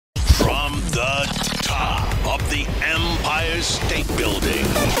of the Empire State Building.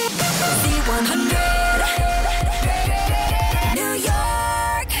 New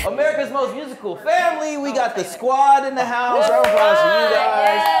York. America's most musical family. We got the squad in the house. Round of applause for you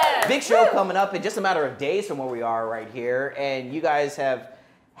guys. Yeah. Big show coming up in just a matter of days from where we are right here. And you guys have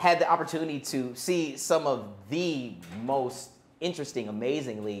had the opportunity to see some of the most interesting,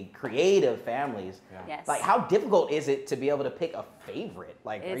 amazingly creative families. Yeah. Yes. Like, how difficult is it to be able to pick a favorite?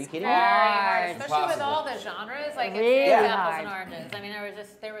 Like, are you kidding me? hard. Hard, It's especially with all the genres. Like Really it's apples hard. and oranges. I mean,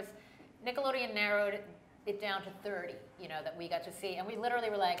 there was Nickelodeon narrowed it down to 30. You know, that we got to see, and we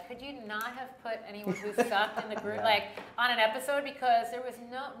literally were like, could you not have put anyone who sucked in the group like on an episode, because there was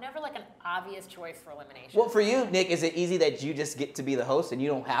never like an obvious choice for elimination. Well, for you, Nick, is it easy that you just get to be the host and you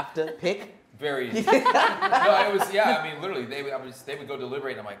don't have to pick? Very easy. No, it was, yeah, I mean, literally, they would go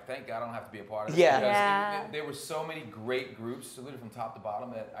deliberate, and I'm like, thank God I don't have to be a part of this. Yeah. Because Yeah. there were so many great groups, literally from top to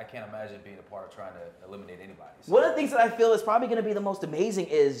bottom, that I can't imagine being a part of trying to eliminate anybody. So. One of the things that I feel is probably going to be the most amazing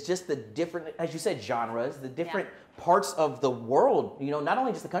is just the different, as you said, genres, the different parts of the world. You know, not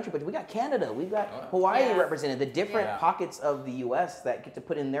only just the country, but we got Canada, we've got Hawaii represented, the different pockets of the U.S. that get to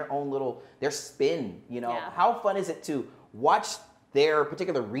put in their own little, their spin. You know, how fun is it to watch their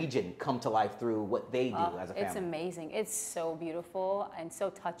particular region come to life through what they do as a family? It's amazing. It's so beautiful and so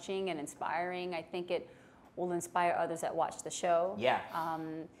touching and inspiring. I think it will inspire others that watch the show. Yeah.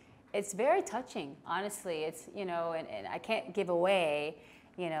 It's very touching, honestly. It's, you know, and I can't give away,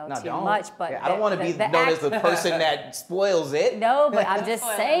 you know, No, too don't. much, but I don't want to be known as the person that spoils it. No, but I'm just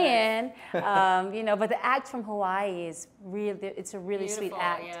Spoiler saying, you know, but the act from Hawaii is really, it's a really sweet Beautiful,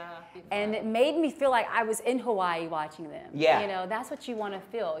 act. yeah, beautiful. And it made me feel like I was in Hawaii watching them. Yeah. You know, that's what you want to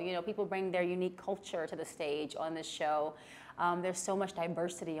feel. You know, people bring their unique culture to the stage on this show. There's so much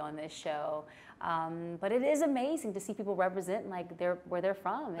diversity on this show. But it is amazing to see people represent like where they're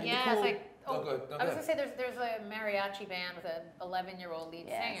from. And Yeah, it's like, Go ahead. I was gonna say there's a mariachi band with an 11-year-old lead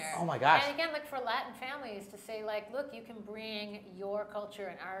singer. Oh my gosh. And again, like for Latin families to say like, look, you can bring your culture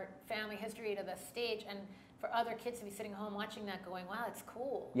and our family history to the stage, and for other kids to be sitting home watching that going, wow, it's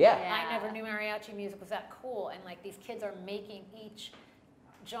cool. Yeah. I never knew mariachi music was that cool, and like these kids are making each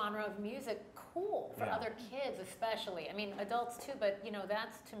genre of music cool for other kids, especially. I mean, adults too, but you know,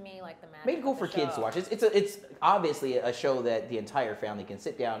 that's to me like the magic. Make it cool of the for kids to show. watch. It's obviously a show that the entire family can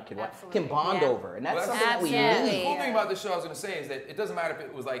sit down, can watch, can bond over, and that's Well, something that we Absolutely. The need. cool thing about this show I was going to say is that it doesn't matter if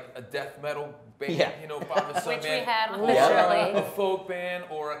it was like a death metal band, you know, father son Which we band, had on or the show. a folk band,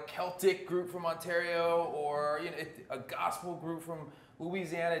 or a Celtic group from Ontario, or you know, a gospel group from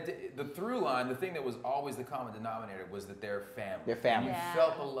Louisiana. The through line, the thing that was always the common denominator was that they're family. They're family. And you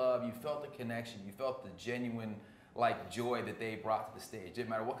felt the love, you felt the connection, you felt the genuine like joy that they brought to the stage. Didn't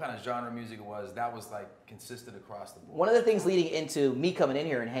matter what kind of genre music it was, that was like consistent across the board. One of the things leading into me coming in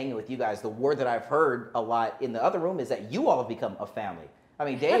here and hanging with you guys, the word that I've heard a lot in the other room is that you all have become a family. I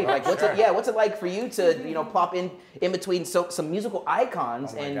mean, Dave, like, what's it like for you to, you know, plop in between some musical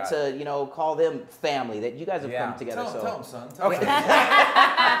icons and God. to, you know, call them family, that you guys have come together? Tell them, son.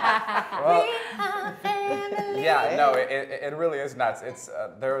 Yeah, no, it really is nuts. It's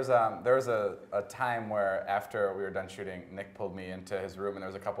there was a time where after we were done shooting, Nick pulled me into his room, and there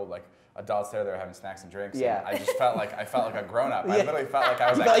was a couple like adults there. They were having snacks and drinks. Yeah. And I just felt like a grown up. I literally felt like I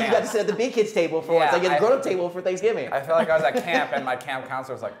was You at felt like you camp. got to sit at the big kids table for once, like at the grown-up table for Thanksgiving. I felt like I was at camp, and my camp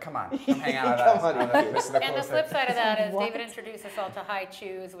counselor was like, "Come on, come hang out with us." Come on, I was like, this is the And the coolest flip thing. side of that is David introduced us all to High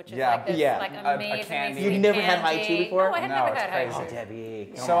Chews, which is Yeah. like this like A amazing. candy. You've never had High Chew before? No, I had No, never it's had High crazy. Oh, Chew.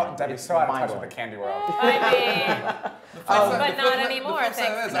 Debbie. come So on. Debbie's It's so out of touch with mind-blowing. the candy world. I mean, but not anymore. The flip side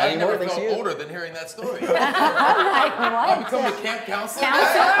Thanks of to that is I Anymore, never thanks felt to you. older than hearing that story. What? I become a camp counselor.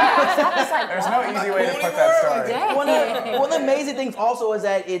 There's no easy way to put that story. One of the amazing things also is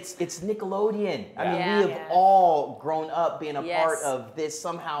that it's Nickelodeon. I mean, Yeah. we have Yeah. all grown up being a Yes. part of this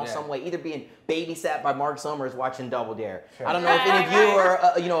somehow, Yeah. some way, either being babysat by Mark Summers watching Double Dare. I don't know if any of you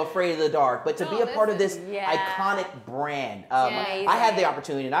are, you know, afraid of the dark, but to be a part of this Yeah. iconic brand. Amazing. I had the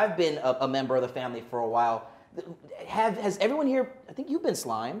opportunity, and I've been a member of the family for a while. Has everyone here, I think you've been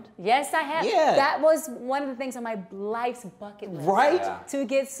slimed. Yes, I have. Yeah. That was one of the things on my life's bucket list. Right? Yeah. To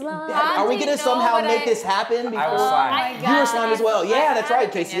get slimed. Are we didn't going to know, somehow but make I- this happen? I was Oh slimed. my You were slimed as well. Yeah, that's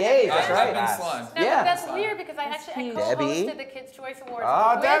right. KCA. That's I've right. been slimed. No, Yeah. but that's weird because I actually Debbie. co-hosted the Kids' Choice Awards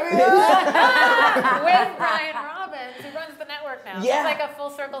Oh, with, Debbie! with Brian Robbins, who runs the network network now. Yeah. It's like a full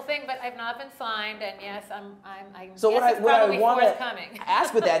circle thing, but I've not been signed, and yes, I'm So yes, what I want forthcoming. to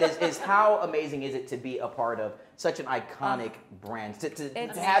ask with that is how amazing is it to be a part of such an iconic brand, to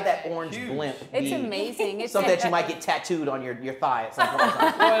have that orange Huge. blimp It's be amazing. It's something that you might get tattooed on your thigh at some point.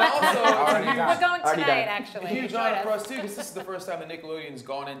 Well, and also, Already it's a done. We're going Already tonight, done. actually. huge Join honor us. for us too, because this is the first time that Nickelodeon's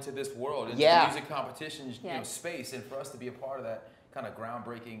gone into this world, into Yeah. the music competition, Yes. space, and for us to be a part of that kind of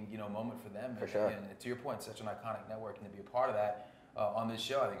groundbreaking, moment for them. For sure. And to your point, such an iconic network, and to be a part of that on this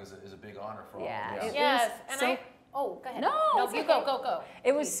show, I think is a big honor for all Yeah, of us. it- Yes, was and so- go ahead. No, no, it's you okay. go.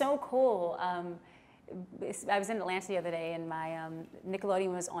 It was so cool. I was in Atlanta the other day, and my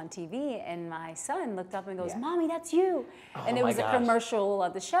Nickelodeon was on TV, and my son looked up and goes, Yeah. "Mommy, that's you!" And it my was a gosh. commercial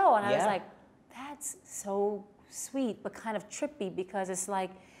of the show, and I was Yeah. like, "That's so sweet, but kind of trippy because it's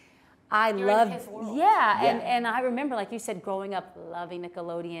like." I You're in love, his world. yeah, Yeah. And I remember, like you said, growing up loving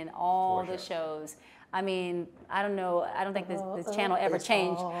Nickelodeon, all For the sure. shows. I mean, I don't know, I don't think this channel ever it's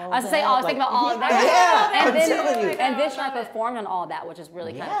changed. all I was saying, I was thinking about all of that. Yeah, and I'm telling you. and this I performed on all that, which is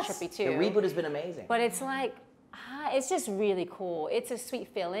really kind of Yes, trippy too. the reboot has been amazing. But it's like, it's just really cool. It's a sweet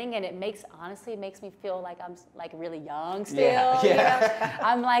feeling, and honestly, it makes me feel like I'm like really young still. Yeah, You know?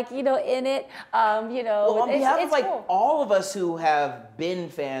 I'm like, in it. Well, on it's, behalf it's of like cool. all of us who have been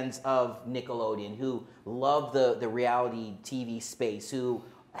fans of Nickelodeon, who love the reality TV space, who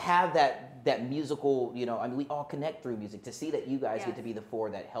have that musical, we all connect through music. To see that you guys get to be the four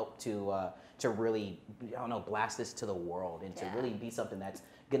that help to really, blast this to the world and to Yeah. really be something that's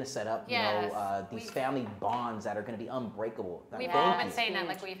gonna set up, Yes. these We've- family bonds that are gonna be unbreakable. We've Thank all you. been saying that, Huge.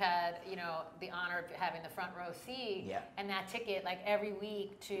 like we've had, the honor of having the front row seat Yeah. and that ticket, like every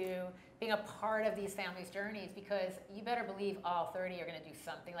week to being a part of these families' journeys, because you better believe all 30 are going to do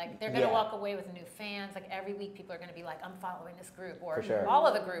something. Like they're going to Yeah. walk away with new fans. Like every week, people are going to be like, "I'm following this group," or For sure. all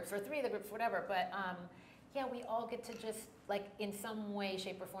of the groups, or 3 of the groups, whatever. But yeah, we all get to just like in some way,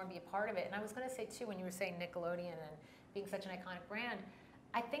 shape, or form be a part of it. And I was going to say too, when you were saying Nickelodeon and being such an iconic brand,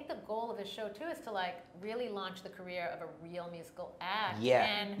 I think the goal of this show too is to like really launch the career of a real musical act. Yeah,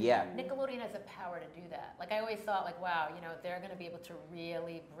 And yeah. Nickelodeon has the power to do that. Like I always thought, like wow, they're going to be able to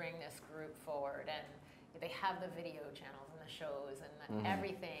really bring this group forward, and they have the video channels and the shows and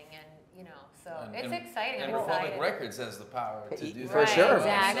everything, and so it's exciting. And I'm Republic excited. Records has the power to do For that. sure,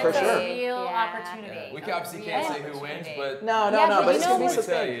 Exactly. for It's sure. a real Yeah. opportunity. We a obviously real can't say who wins, opportunity. but No, Yeah, but but it's you gonna know be we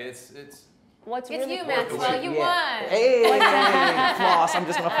something. tell you, it's What's It's really you, cool- Maxwell. You won. Hey, floss. I'm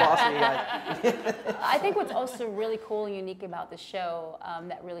just gonna floss for you guys. I think what's also really cool and unique about the show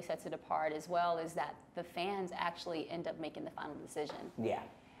that really sets it apart as well is that the fans actually end up making the final decision. Yeah.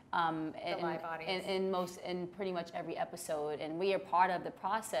 live audience. In pretty much every episode, and we are part of the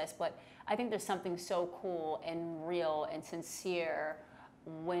process. But I think there's something so cool and real and sincere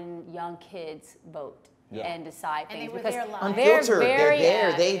when young kids vote Yeah. and decide And they things were because there live. Unfiltered. They're very-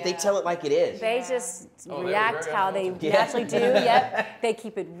 there. They yeah. tell it like it is. They Yeah. just Oh, they're react very how they unfiltered. naturally do. Yep, they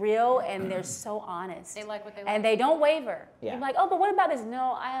keep it real and they're so honest. They like what they and like. they don't waver. Yeah. You're like, oh, but what about this?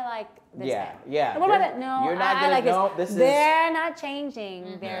 No, I like this. Yeah, band. yeah. And what about You're- that? No, you're not I gonna- like this. no, this is- They're not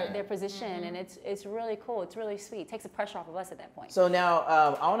changing Yeah. their position, and it's really cool. It's really sweet. It takes the pressure off of us at that point. So now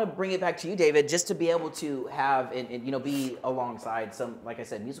I want to bring it back to you, David, just to be able to have and be alongside some, like I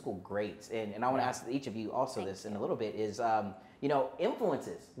said, musical greats. And I want to ask each of you also this in a little bit is,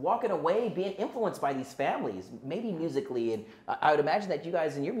 influences, walking away, being influenced by these families, maybe musically. And I would imagine that you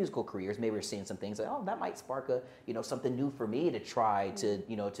guys in your musical careers maybe are seeing some things like, oh, that might spark something new for me to try to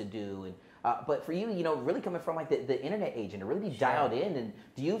do. And but for you, really coming from like the internet age and to really be dialed in, and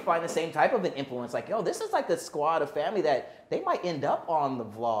do you find the same type of an influence? Like, this is like a squad of family that they might end up on the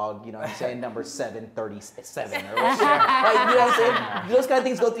vlog, what I'm saying, number 737 or whatever. Like, what I'm saying? Do those kind of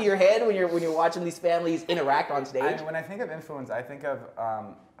things go through your head when you're watching these families interact on stage? When I think of influence, I think of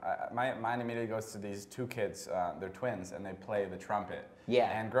my mind immediately goes to these 2 kids. They're twins, and they play the trumpet. Yeah.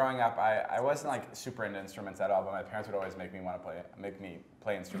 And growing up, I wasn't like super into instruments at all, but my parents would always make me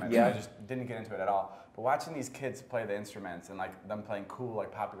play instruments. Yeah. And I just didn't get into it at all. But watching these kids play the instruments and like them playing cool,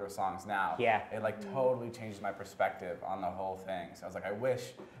 like popular songs now, Yeah. it like totally changed my perspective on the whole thing. So I was like, I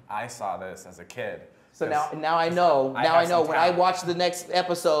wish I saw this as a kid. So 'Cause now I know. I Now have I know some when I talent. watch the next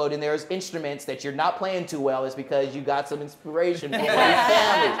episode and there's instruments that you're not playing too well, it's because you got some inspiration from your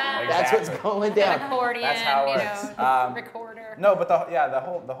family. That's what's Exactly. going down. Accordion, That's how it works. recorder. No, but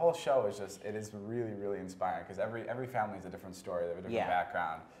the whole show is just, it is really, really inspiring because every family is a different story, they have a different Yeah.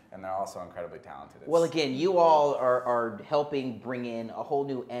 background, and they're also incredibly talented. Well, again, you all are helping bring in a whole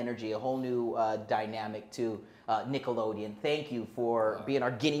new energy, a whole new dynamic to Nickelodeon. Thank you for being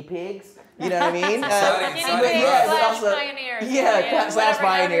our guinea pigs. You know what I mean? Pioneers. Yeah, slash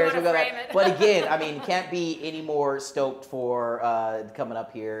pioneers. We're gonna frame it. But again, I mean, can't be any more stoked for coming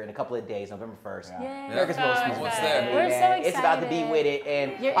up here in a couple of days, November 1st. Yeah. America's Most Beautiful What's Family, that? We're so man. It's about to be excited. with it.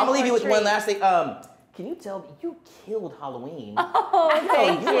 And You're I'm going to leave in you with for a one treat. last thing. Can you tell me, you killed Halloween. Oh,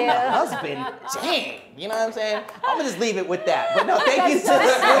 thank you and the you. husband, dang. You know what I'm saying? I'm going to just leave it with that. But no, thank you to the you.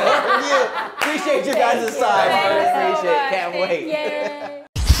 Appreciate you guys' Thank you. time. Thank you so Appreciate it. much. Can't wait. Yay.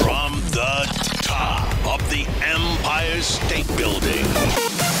 From the top of the Empire State Building.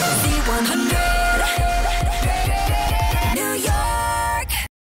 Z100.